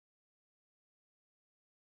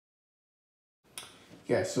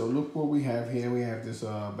Yeah, so look what we have here. We have this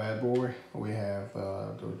bad boy. We have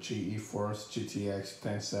the GeForce GTX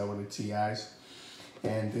 1070 Ti's,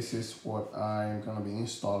 and this is what I'm gonna be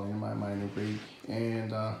installing in my mining rig.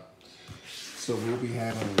 And so we'll be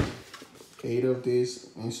having 8 of these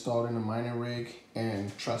installed in the mining rig,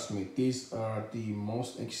 and trust me, these are the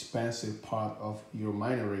most expensive part of your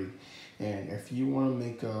mining rig. And if you want to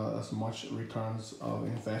make as much returns of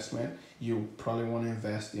investment, you probably want to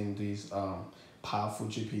invest in these powerful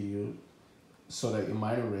GPU so that your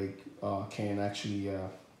mining rig can actually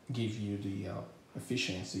give you the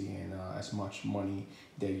efficiency and as much money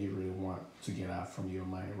that you really want to get out from your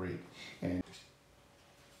mining rig. And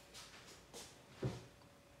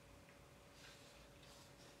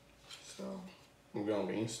so I'm going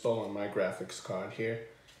to be installing my graphics card here,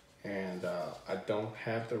 and I don't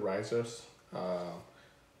have the risers,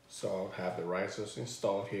 so I'll have the risers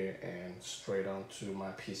installed here and straight onto my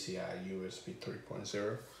PCI USB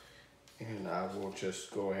 3.0, and I will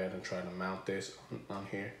just go ahead and try to mount this on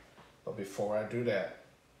here. But before I do that,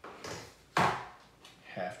 I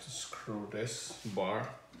have to screw this bar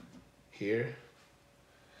here,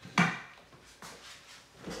 make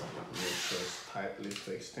sure it's tightly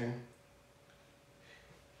fixed in,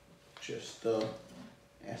 just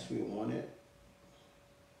as we want it.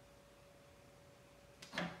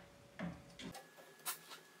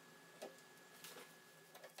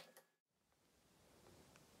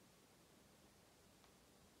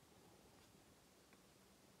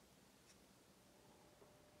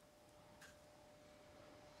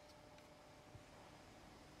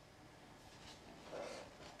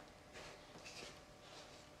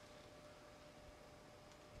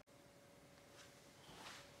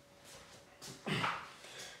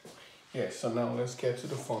 Yeah, so now let's get to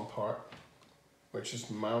the fun part, which is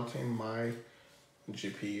mounting my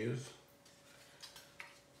GPUs.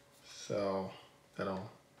 So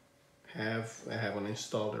I haven't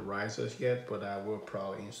installed the risers yet, but I will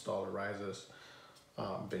probably install the risers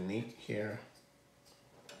beneath here.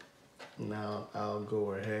 Now I'll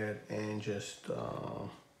go ahead and just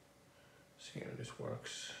see how this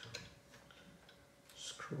works.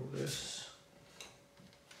 Screw this.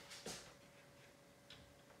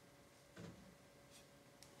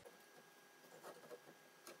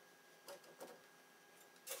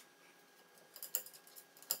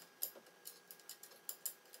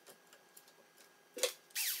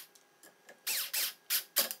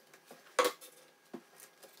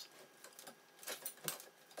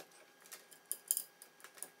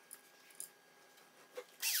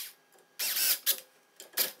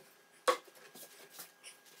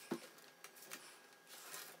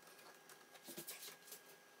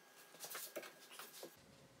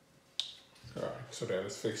 All right, so that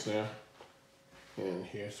is fixed now, and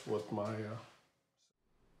here's what my